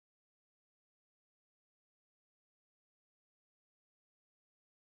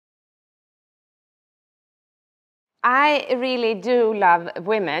I really do love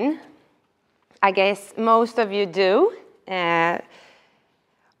women. I guess most of you do.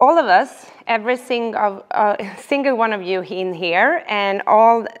 All of us, every single one of you in here, and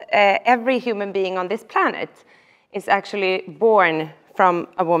every human being on this planet is actually born from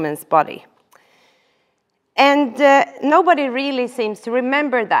a woman's body. And nobody really seems to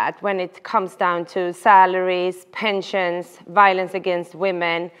remember that when it comes down to salaries, pensions, violence against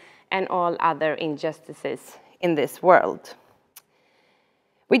women, and all other injustices in this world.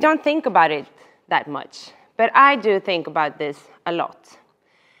 We don't think about it that much, but I do think about this a lot.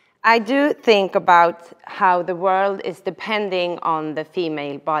 I do think about how the world is depending on the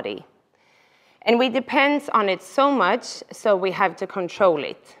female body. And we depend on it so much, so we have to control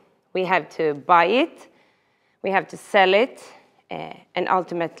it. We have to buy it, we have to sell it, and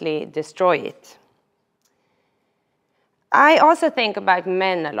ultimately destroy it. I also think about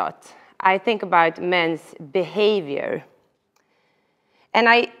men a lot. I think about men's behavior. And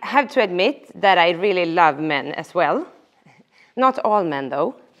I have to admit that I really love men as well. Not all men,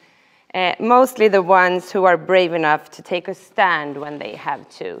 though. Mostly the ones who are brave enough to take a stand when they have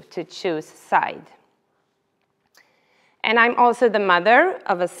to choose side. And I'm also the mother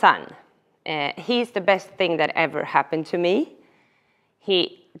of a son. He's the best thing that ever happened to me.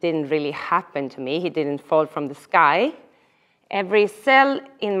 He didn't really happen to me. He didn't fall from the sky. Every cell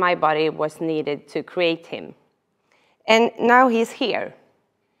in my body was needed to create him. And now he's here.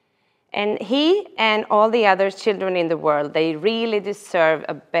 And he and all the other children in the world, they really deserve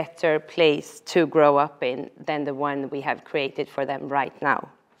a better place to grow up in than the one we have created for them right now.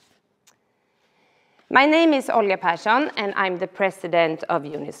 My name is Olga Persson, and I'm the president of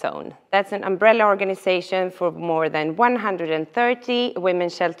Unizone. That's an umbrella organization for more than 130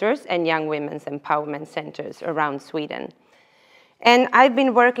 women's shelters and young women's empowerment centers around Sweden. And I've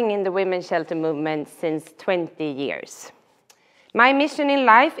been working in the women's shelter movement since 20 years. My mission in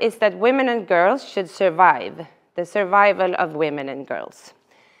life is that women and girls should survive, the survival of women and girls.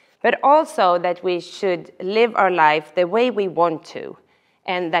 But also that we should live our life the way we want to,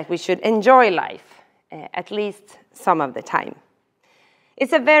 and that we should enjoy life, at least some of the time.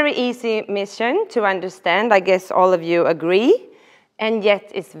 It's a very easy mission to understand, I guess all of you agree, and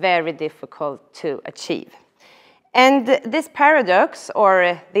yet it's very difficult to achieve. And this paradox,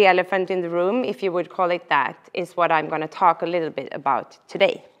 or the elephant in the room, if you would call it that, is what I'm going to talk a little bit about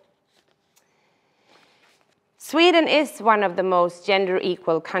today. Sweden is one of the most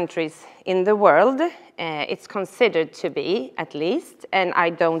gender-equal countries in the world. It's considered to be, at least, and I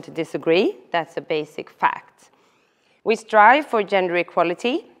don't disagree. That's a basic fact. We strive for gender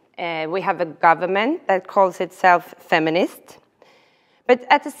equality. We have a government that calls itself feminist. But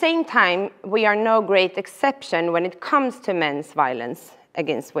at the same time, we are no great exception when it comes to men's violence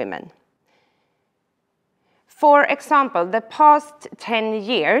against women. For example, the past 10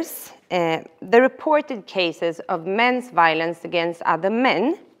 years, the reported cases of men's violence against other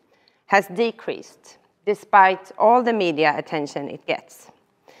men has decreased, despite all the media attention it gets.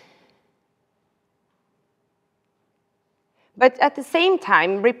 But at the same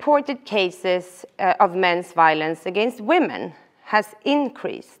time, reported cases of men's violence against women has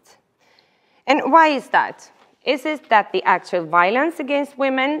increased. And why is that? Is it that the actual violence against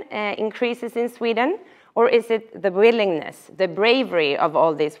women increases in Sweden? Or is it the willingness, the bravery of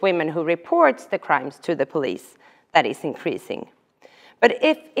all these women who report the crimes to the police that is increasing? But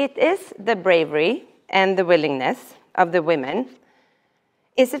if it is the bravery and the willingness of the women,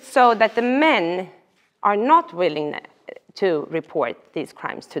 is it so that the men are not willing to report these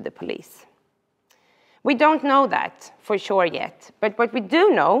crimes to the police? We don't know that for sure yet, but what we do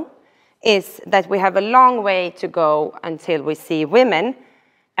know is that we have a long way to go until we see women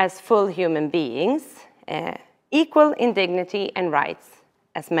as full human beings, equal in dignity and rights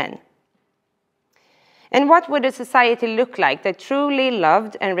as men. And what would a society look like that truly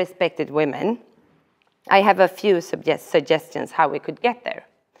loved and respected women? I have a few suggestions how we could get there.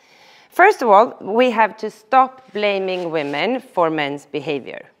 First of all, we have to stop blaming women for men's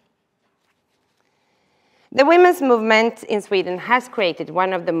behavior. The women's movement in Sweden has created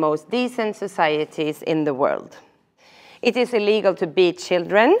one of the most decent societies in the world. It is illegal to beat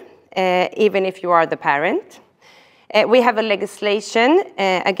children, even if you are the parent. We have a legislation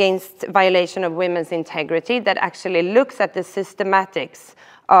against violation of women's integrity that actually looks at the systematics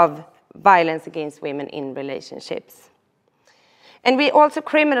of violence against women in relationships. And we also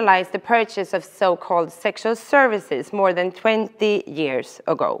criminalized the purchase of so-called sexual services more than 20 years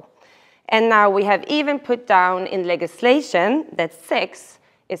ago. And now we have even put down in legislation that sex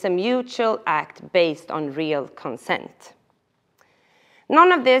is a mutual act based on real consent.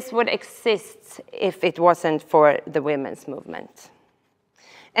 None of this would exist if it wasn't for the women's movement.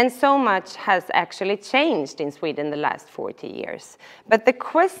 And so much has actually changed in Sweden the last 40 years. But the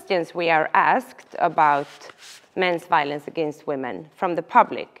questions we are asked about men's violence against women from the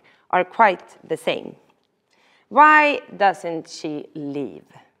public are quite the same. Why doesn't she leave?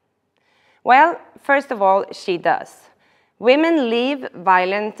 Well, first of all, she does. Women leave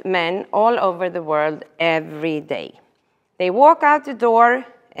violent men all over the world every day. They walk out the door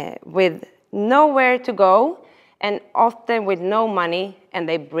with nowhere to go, and often with no money, and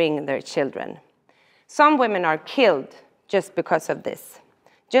they bring their children. Some women are killed just because of this,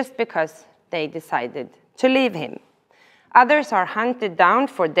 just because they decided to leave him. Others are hunted down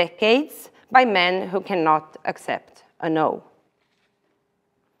for decades by men who cannot accept a no.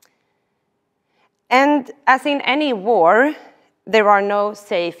 And as in any war, there are no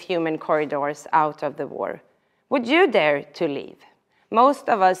safe human corridors out of the war. Would you dare to leave? Most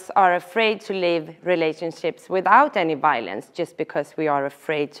of us are afraid to leave relationships without any violence just because we are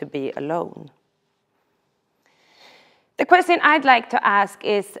afraid to be alone. The question I'd like to ask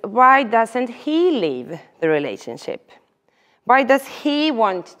is, why doesn't he leave the relationship? Why does he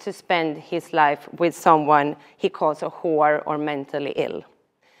want to spend his life with someone he calls a whore or mentally ill?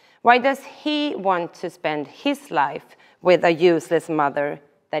 Why does he want to spend his life with a useless mother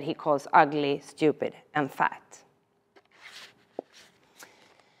that he calls ugly, stupid, and fat?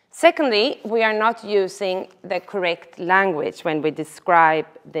 Secondly, we are not using the correct language when we describe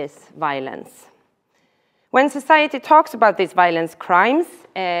this violence. When society talks about these violence crimes,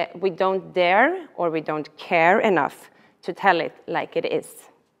 we don't dare or we don't care enough to tell it like it is.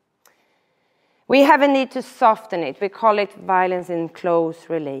 We have a need to soften it. We call it violence in close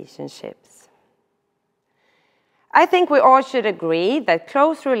relationships. I think we all should agree that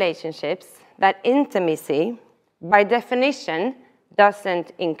close relationships, that intimacy, by definition,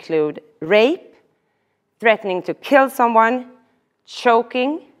 doesn't include rape, threatening to kill someone,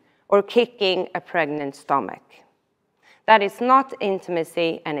 choking, or kicking a pregnant stomach. That is not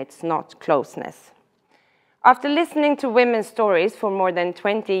intimacy and it's not closeness. After listening to women's stories for more than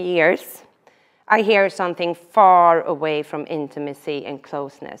 20 years, I hear something far away from intimacy and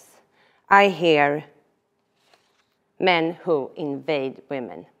closeness. I hear men who invade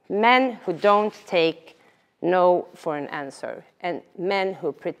women, men who don't take no for an answer, and men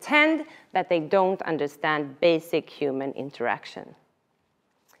who pretend that they don't understand basic human interaction.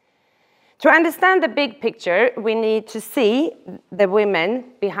 To understand the big picture, we need to see the women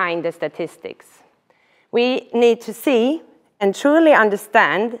behind the statistics. We need to see and truly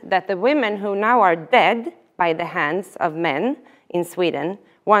understand that the women who now are dead by the hands of men in Sweden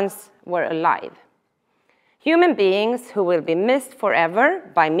once were alive. Human beings who will be missed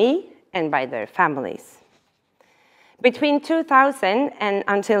forever by me and by their families. Between 2000 and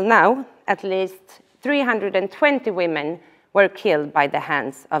until now, at least 320 women were killed by the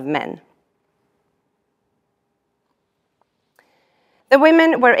hands of men. The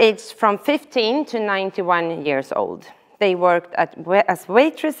women were aged from 15 to 91 years old. They worked as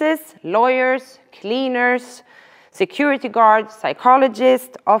waitresses, lawyers, cleaners, security guards,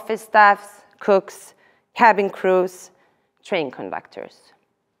 psychologists, office staffs, cooks, cabin crews, train conductors.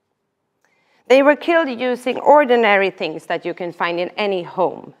 They were killed using ordinary things that you can find in any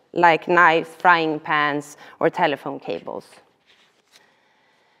home, like knives, frying pans, or telephone cables.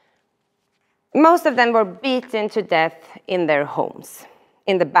 Most of them were beaten to death in their homes,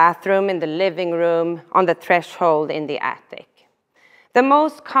 in the bathroom, in the living room, on the threshold, in the attic. The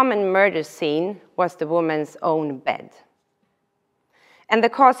most common murder scene was the woman's own bed. And the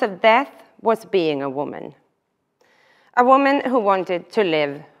cause of death was being a woman who wanted to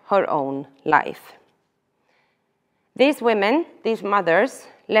live her own life. These women, these mothers,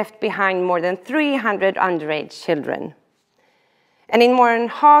 left behind more than 300 underage children. And in more than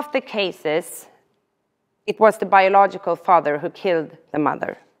half the cases, it was the biological father who killed the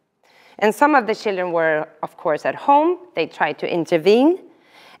mother. And some of the children were, of course, at home. They tried to intervene.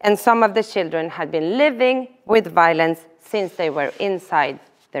 And some of the children had been living with violence since they were inside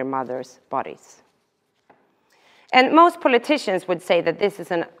their mother's bodies. And most politicians would say that this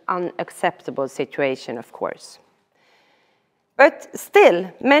is an unacceptable situation, of course. But still,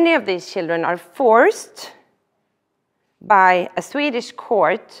 many of these children are forced by a Swedish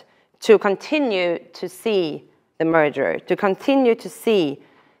court to continue to see the murderer, to continue to see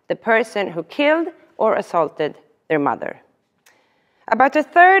the person who killed or assaulted their mother. About a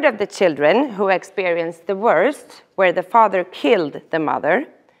third of the children who experienced the worst, where the father killed the mother,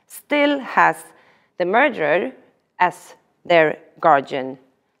 still has the murderer as their guardian,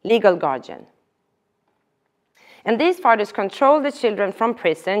 legal guardian. And these fathers control the children from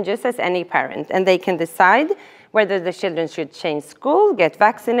prison just as any parent, and they can decide whether the children should change school, get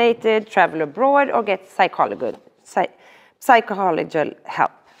vaccinated, travel abroad, or get psychological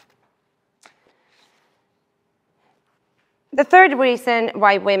help. The third reason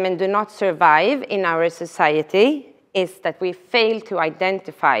why women do not survive in our society is that we fail to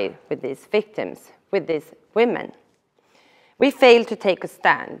identify with these victims, with these women. We fail to take a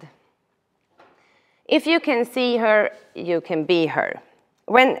stand. If you can see her, you can be her.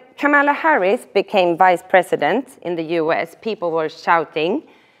 When Kamala Harris became vice president in the US, people were shouting,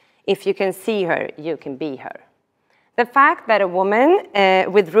 "If you can see her, you can be her." The fact that a woman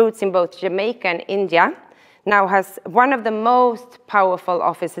with roots in both Jamaica and India now has one of the most powerful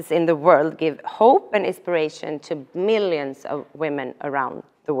offices in the world give hope and inspiration to millions of women around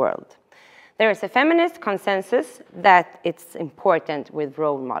the world. There is a feminist consensus that it's important with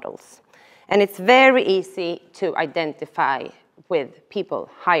role models. And it's very easy to identify with people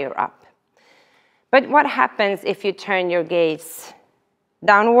higher up. But what happens if you turn your gaze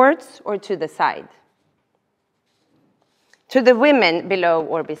downwards or to the side? To the women below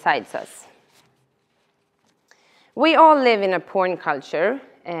or besides us. We all live in a porn culture,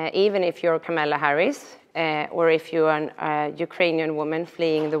 even if you're Kamala Harris, or if you're a Ukrainian woman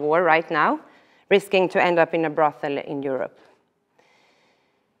fleeing the war right now, risking to end up in a brothel in Europe.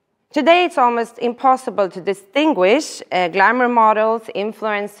 Today, it's almost impossible to distinguish glamour models,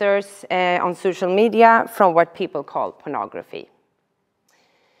 influencers on social media from what people call pornography.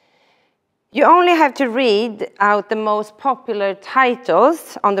 You only have to read out the most popular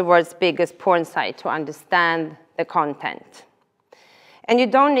titles on the world's biggest porn site to understand the content. And you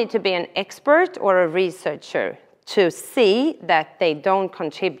don't need to be an expert or a researcher to see that they don't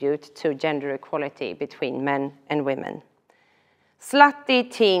contribute to gender equality between men and women. Slutty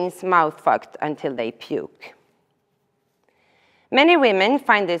teens mouth-fucked until they puke. Many women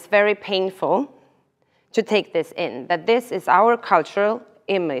find this very painful to take this in, that this is our cultural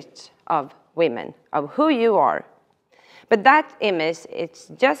image of women, of who you are. But that image is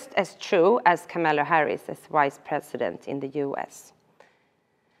just as true as Kamala Harris as vice president in the US.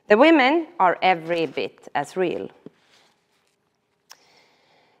 The women are every bit as real.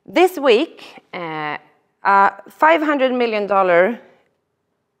 This week, a $500 million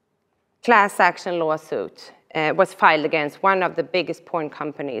class action lawsuit was filed against one of the biggest porn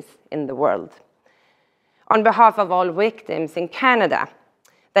companies in the world on behalf of all victims in Canada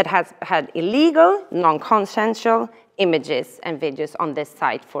that has had illegal, non-consensual images and videos on this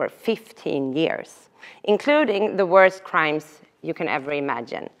site for 15 years, including the worst crimes you can ever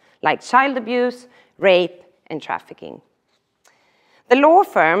imagine, like child abuse, rape, and trafficking. The law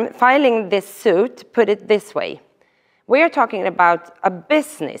firm filing this suit put it this way: we are talking about a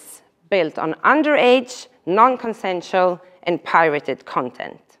business built on underage, non-consensual, and pirated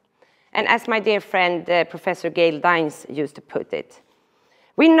content. And as my dear friend, Professor Gail Dines used to put it,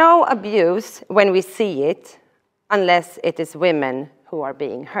 we know abuse when we see it, unless it is women who are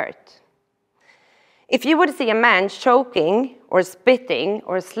being hurt. If you would see a man choking or spitting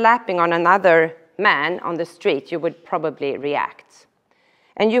or slapping on another man on the street, you would probably react.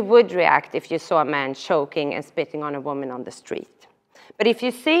 And you would react if you saw a man choking and spitting on a woman on the street. But if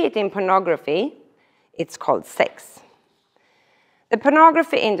you see it in pornography, it's called sex. The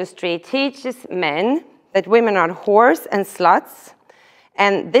pornography industry teaches men that women are whores and sluts,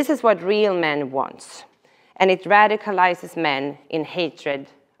 and this is what real men want. And it radicalizes men in hatred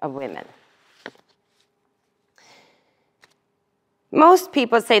of women. Most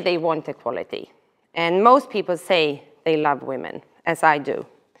people say they want equality, and most people say they love women, as I do.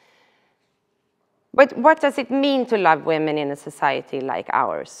 But what does it mean to love women in a society like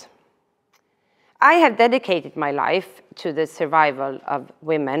ours? I have dedicated my life to the survival of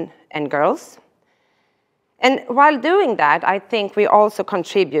women and girls. And while doing that, I think we also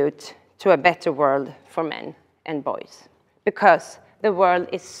contribute to a better world for men and boys, because the world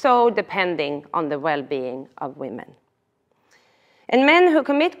is so depending on the well-being of women. And men who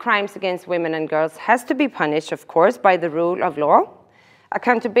commit crimes against women and girls has to be punished, of course, by the rule of law.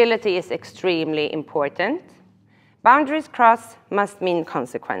 Accountability is extremely important. Boundaries crossed must mean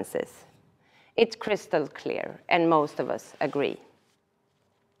consequences. It's crystal clear, and most of us agree.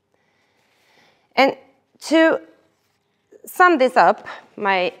 And to sum this up,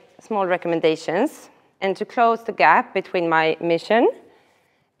 my small recommendations, and to close the gap between my mission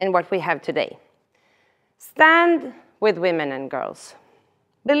and what we have today. Stand with women and girls.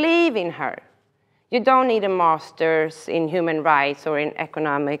 Believe in her. You don't need a master's in human rights or in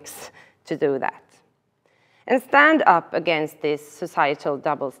economics to do that. And stand up against these societal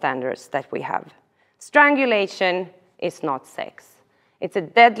double standards that we have. Strangulation is not sex. It's a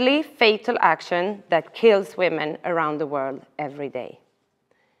deadly, fatal action that kills women around the world every day.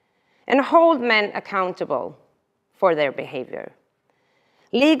 And hold men accountable for their behavior,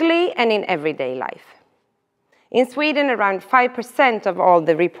 legally and in everyday life. In Sweden, around 5% of all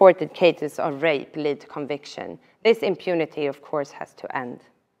the reported cases of rape lead to conviction. This impunity, of course, has to end.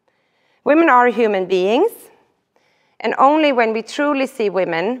 Women are human beings, and only when we truly see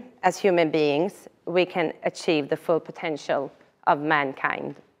women as human beings, we can achieve the full potential of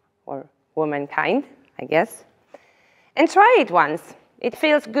mankind, or womankind, I guess. And try it once. It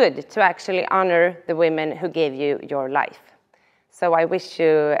feels good to actually honor the women who gave you your life. So I wish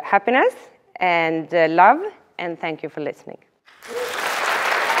you happiness and love, and thank you for listening.